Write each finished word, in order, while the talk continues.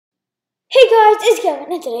Hey guys, it's Kevin,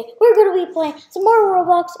 and today we're going to be playing some more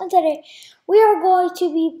Roblox, and today we are going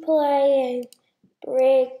to be playing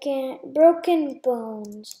Broken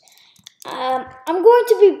Bones. I'm going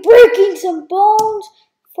to be breaking some bones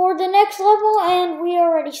for the next level, and we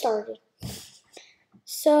already started.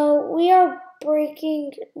 So we are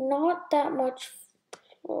breaking not that much.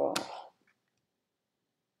 Oh,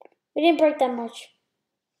 we didn't break that much.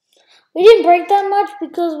 We didn't break that much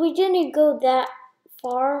because we didn't go that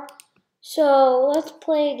far. So let's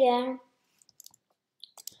play again.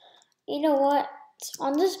 You know what?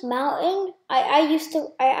 On this mountain,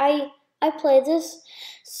 I play this.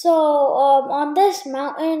 So on this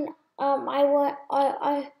mountain, I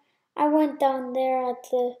went down there at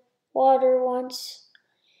the water once,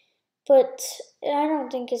 but I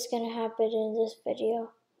don't think it's gonna happen in this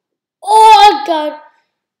video. Oh god,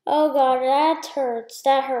 that hurts.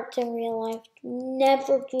 That hurts in real life.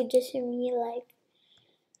 Never do this in real life.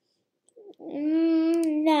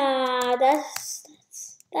 Nah, that's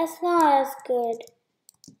not as good.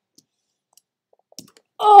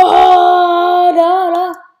 Oh,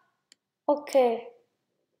 no. Okay.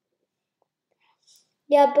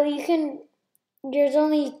 Yeah, but there's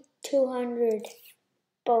only 200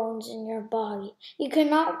 bones in your body. You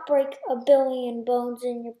cannot break 1,000,000,000 bones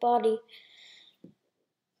in your body.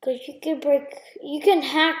 Because you can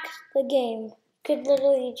hack the game. You could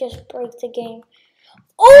literally just break the game.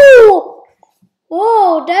 Oh!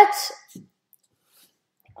 Whoa, that's,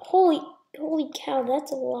 holy cow,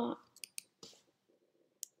 that's a lot.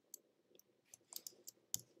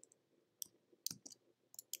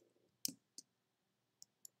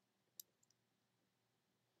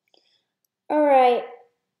 Alright.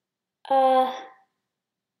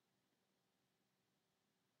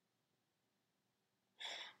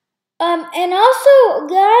 And also,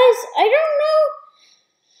 guys, I don't know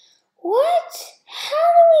how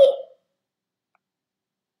do we,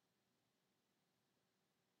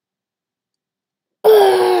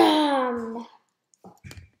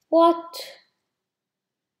 what?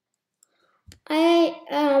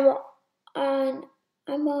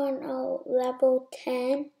 I'm on a level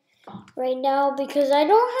 10 right now because I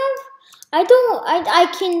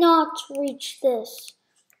cannot reach this.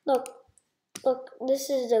 Look, this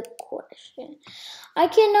is the question. I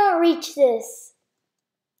cannot reach this.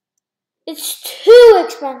 It's too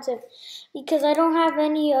expensive because I don't have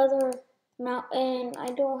any other mountain. I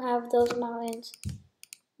don't have those mountains.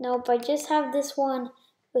 Nope, I just have this one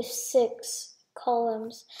with 6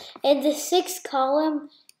 columns. And the 6th column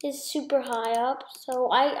is super high up, so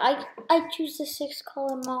I choose the 6th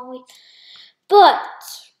column only. But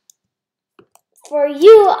for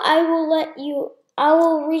you, I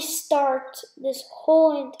will restart this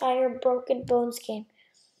whole entire Broken Bones game.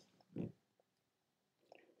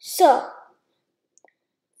 So,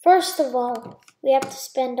 first of all, we have to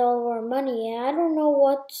spend all of our money, and I don't know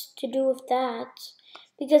what to do with that.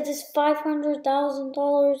 Because it's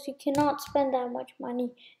 $500,000, you cannot spend that much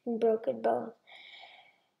money in Broken Bones.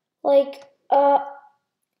 Okay,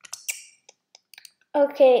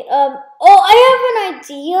 I have an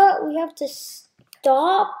idea. We have to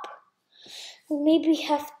stop. We maybe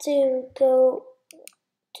have to go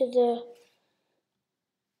to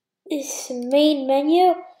this main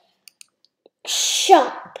menu.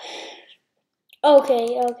 Shop.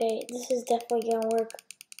 Okay, this is definitely gonna work.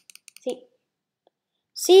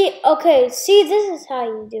 See, this is how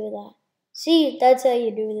you do that. See, that's how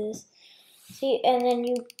you do this. See, and then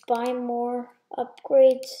you buy more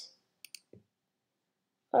upgrades.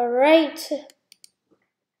 Alright,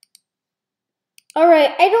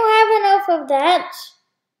 I don't have enough of that.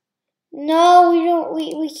 No,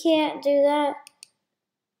 we can't do that.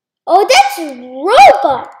 Oh, that's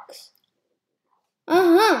Robux.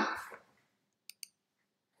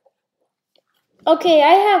 Okay,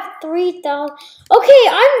 I have 3,000. Okay,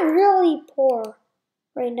 I'm really poor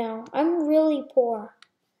right now. I'm really poor.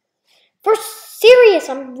 For serious,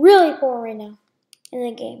 I'm really poor right now in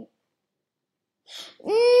the game.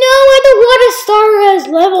 No, I don't want to start as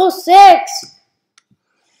level 6.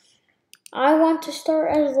 I want to start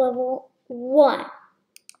as level 1.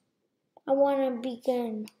 I want to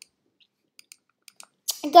begin.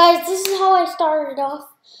 Guys, this is how I started off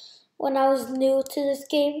when I was new to this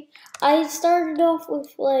game. I started off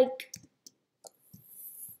with like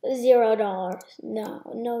 $0. No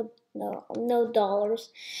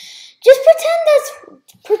dollars. Just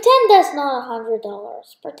pretend that's not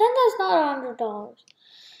 $100. Pretend that's not $100.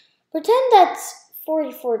 Pretend that's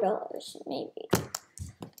 $44 maybe.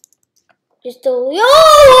 I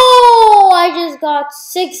just got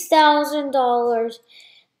 $6,000.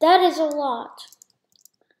 That is a lot.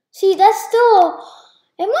 See, that's still.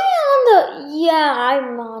 Am I on the Yeah,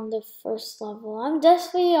 I'm on the first level. I'm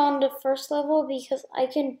definitely on the first level because I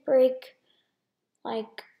can break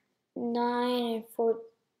like 10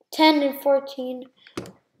 and 14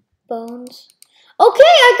 bones. Okay,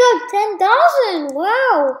 I got 10,000.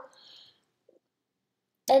 Wow.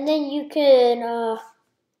 And then you can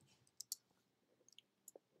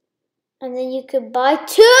buy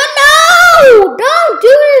 2. No! Don't do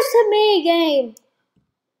this to me, game.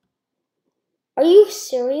 Are you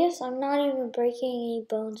serious? I'm not even breaking any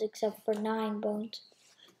bones except for 9 bones.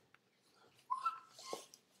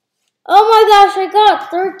 Oh my gosh, I got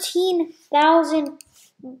 13,000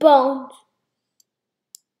 bones.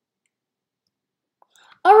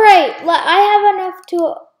 Alright, I have enough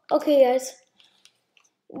to... Okay, guys.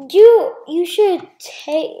 You should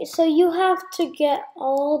take... So you have to get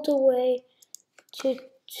all the way to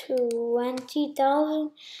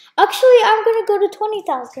 20,000. Actually, I'm going to go to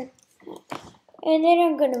 20,000. And then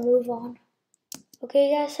I'm going to move on.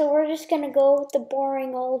 Okay, guys, so we're just going to go with the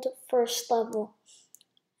boring old first level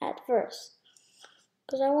at first.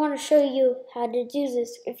 Because I want to show you how to do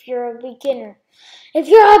this if you're a beginner. If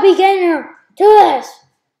you're a beginner, do this!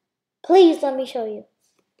 Please let me show you.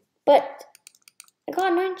 But I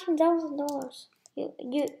got $19,000.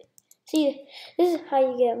 You see, this is how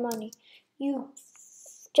you get money. You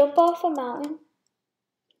jump off a mountain,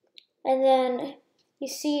 and then you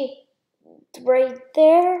see right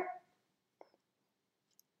there.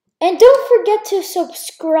 And don't forget to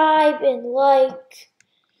subscribe and like.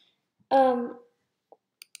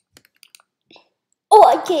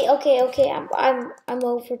 Oh, okay. I'm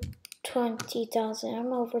over 20,000.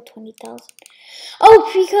 I'm over 20,000. Oh,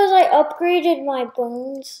 because I upgraded my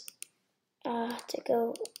bones to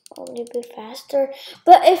go a little bit faster.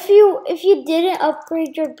 But if you didn't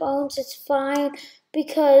upgrade your bones, it's fine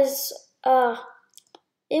because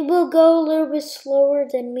it will go a little bit slower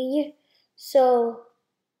than me. So,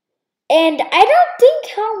 and I don't think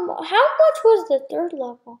how much was the third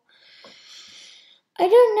level. I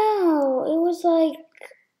don't know. It was like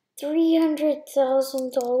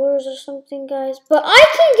 $300,000 or something, guys. But I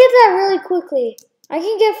can get that really quickly. I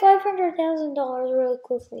can get $500,000 really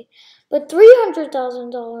quickly. But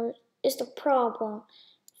 $300,000 is the problem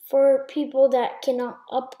for people that cannot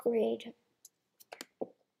upgrade.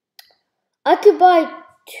 I could buy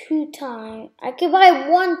 2 times. I could buy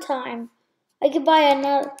 1 time. I could buy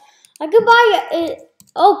another. I could buy it.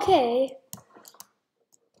 Okay.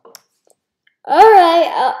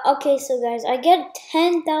 Alright, okay, so guys, I get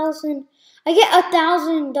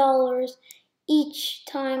 $1,000 each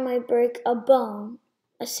time I break a bone,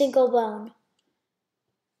 a single bone.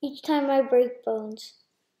 Each time I break bones.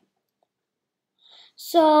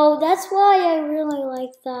 So that's why I really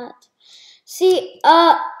like that. See,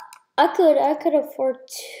 I could afford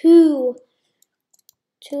two.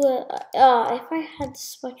 If I had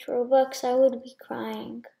this much Robux, I would be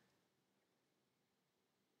crying.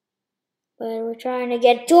 But we're trying to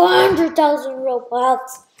get 200,000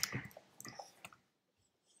 Robux.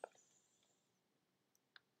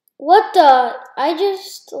 What the? I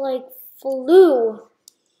just like flew.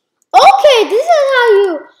 Okay, this is how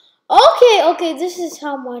you. Okay, this is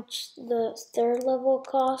how much the third level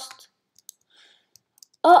cost.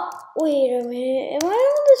 Oh, wait a minute. Am I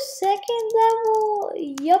on the second level?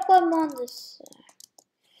 Yup, I'm on this.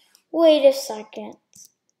 Wait a second.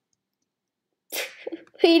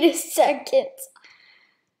 Wait a second.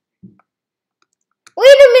 Wait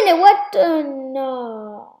a minute. What?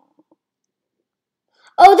 No.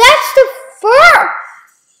 Oh, that's the first.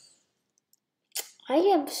 I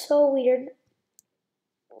am so weird.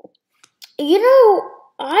 You know,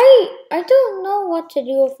 I don't know what to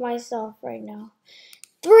do with myself right now.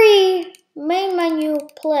 3, main menu,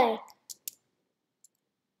 play.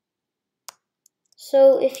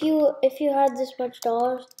 So if you had this much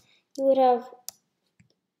dollars, you would have,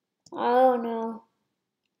 I don't know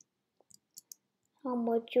how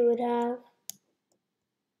much you would have.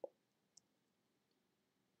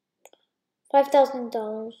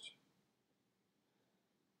 $5,000.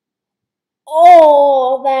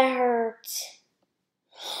 Oh, that hurts.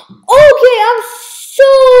 Okay, I'm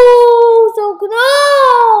so good.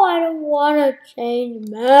 No, I don't want to change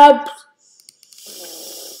maps.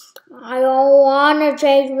 I don't want to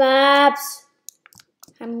change maps.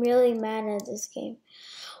 I'm really mad at this game.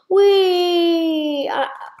 4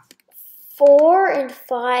 and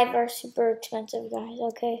 5 are super expensive, guys,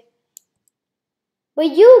 okay?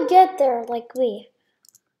 But you get there like me.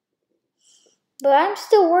 But I'm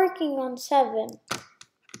still working on 7.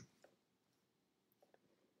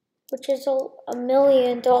 Which is $1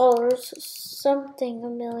 million. Something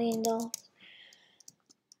 $1 million.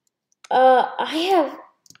 I have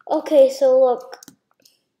Okay, so look.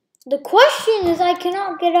 The question is I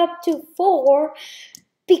cannot get up to 4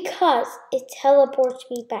 because it teleports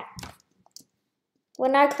me back.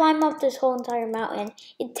 When I climb up this whole entire mountain,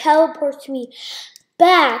 it teleports me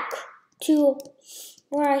back to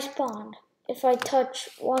where I spawned if I touch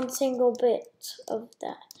one single bit of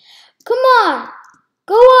that. Come on!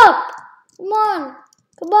 Go up! Come on!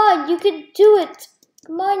 Come on, you can do it!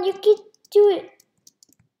 Come on, you can do it!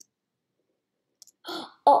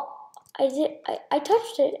 Oh, I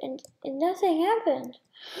touched it and nothing happened.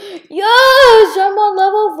 Yes! I'm on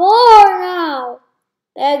level 4 now!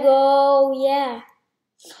 There you go, yeah.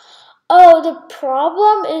 Oh, the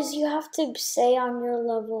problem is you have to stay on your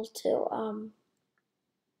level to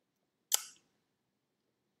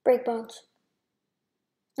break bones.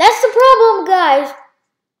 That's the problem, guys.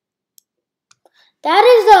 That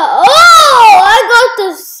is the I got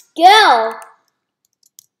the skill.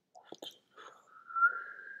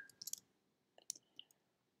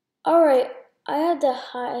 Alright, I had the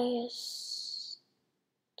highest.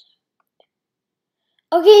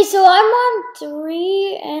 Okay, so I'm on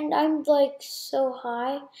 3 and I'm like so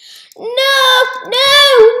high. No!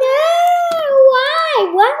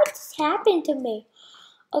 Why? Why would this happen to me?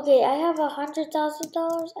 Okay, I have $100,000. I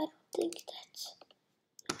don't think that's...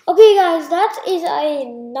 Okay, guys, that is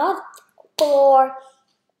enough for...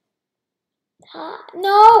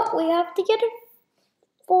 no, we have to get it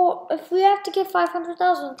for... If we have to get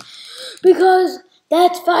 500,000. Because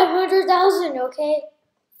that's 500,000, okay?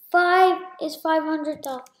 5 is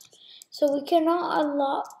 500,000. So we cannot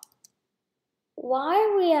unlock... Why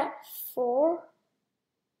are we at 4?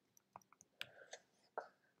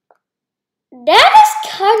 That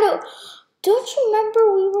is kind of... Don't you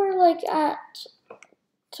remember we were like at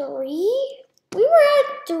 3? We were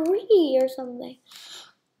at 3 or something.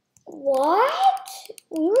 What?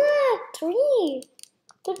 We were at 3.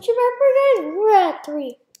 Don't you remember, guys? We were at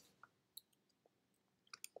 3.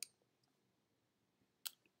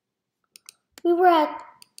 We were at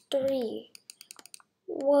 3.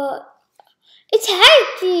 What? It's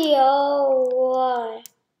hacky. Oh, what?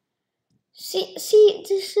 See,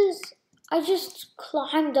 this is... I just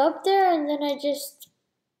climbed up there and then I just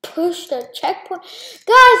pushed a checkpoint.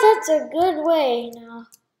 Guys, that's a good way now.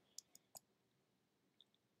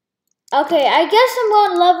 Okay, I guess I'm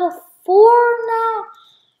on level 4 now.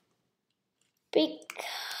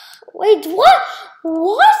 Wait, what?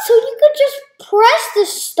 What? So you could just press the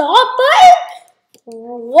stop button?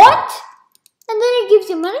 What? And then it gives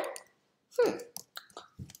you money?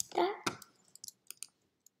 That.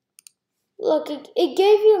 Look, it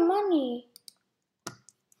gave you money.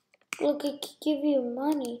 Look, it give you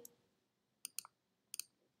money.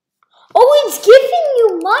 Oh, it's giving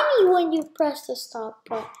you money when you press the stop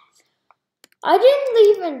button. I didn't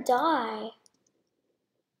even die.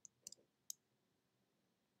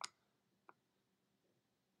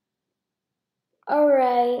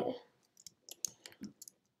 Alright.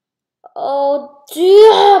 Oh,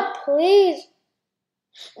 dear, please.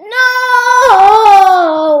 No!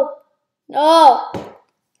 No!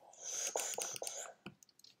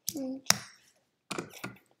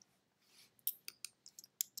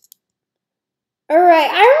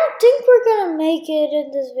 Alright, I don't think we're gonna make it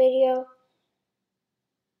in this video.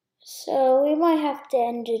 So we might have to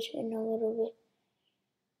end it in a little bit.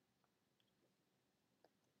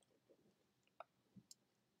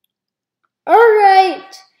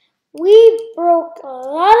 Alright, we broke a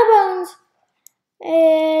lot of bones.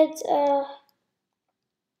 And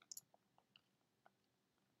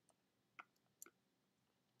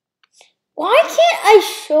why can't I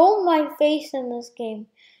show my face in this game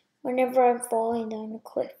whenever I'm falling down a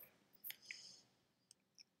cliff?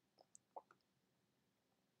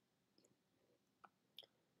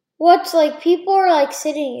 What's like people are like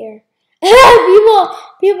sitting here.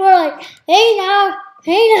 people are like, hey now.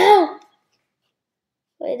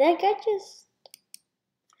 Wait, that guy just...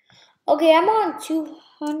 Okay, I'm on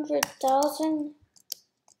 200,000.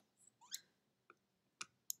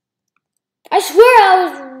 I swear I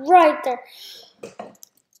was right there.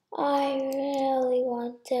 I really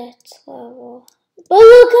want that level. But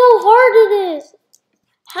look how hard it is.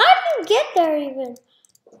 How do you get there even?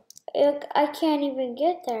 I can't even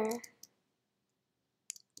get there.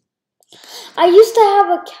 I used to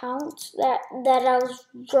have accounts that I was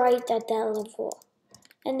right at that level.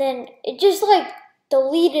 And then it just like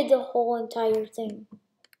deleted the whole entire thing.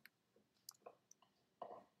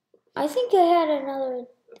 I think I had another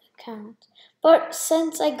account. But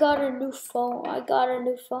since I got a new phone,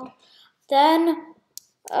 then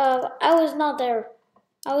I was not there.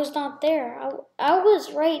 I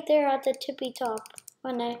was right there at the tippy top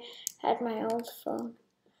when I had my old phone.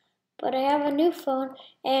 but I have a new phone,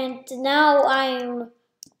 and now I'm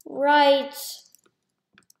right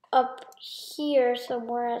up here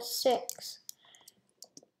somewhere at 6.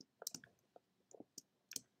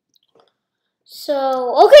 So,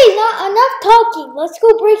 okay, not enough talking. Let's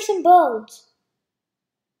go break some bones.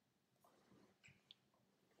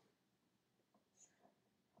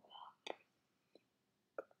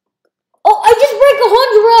 Oh, I just broke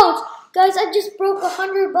 100 bones. Guys, I just broke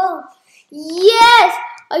 100 bones. Yes,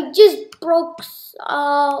 I just broke,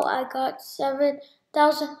 oh, I got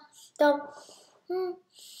 7,000.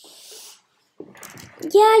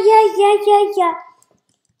 Yeah.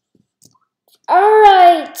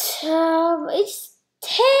 Alright, it's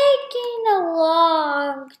taking a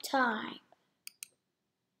long time.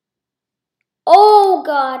 Oh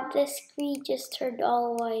god, the screen just turned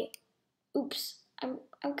all white. Oops, I'm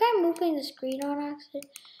kind of moving the screen on accident.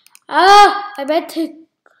 Ah, I meant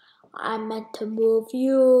to move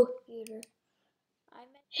you.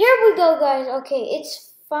 Here we go, guys. Okay,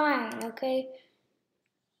 it's fine, okay?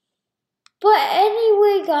 But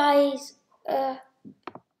anyway, guys,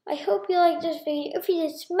 I hope you liked this video. If you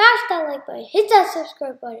did, smash that like button, hit that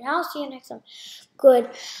subscribe button. I'll see you next time.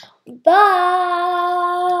 Goodbye.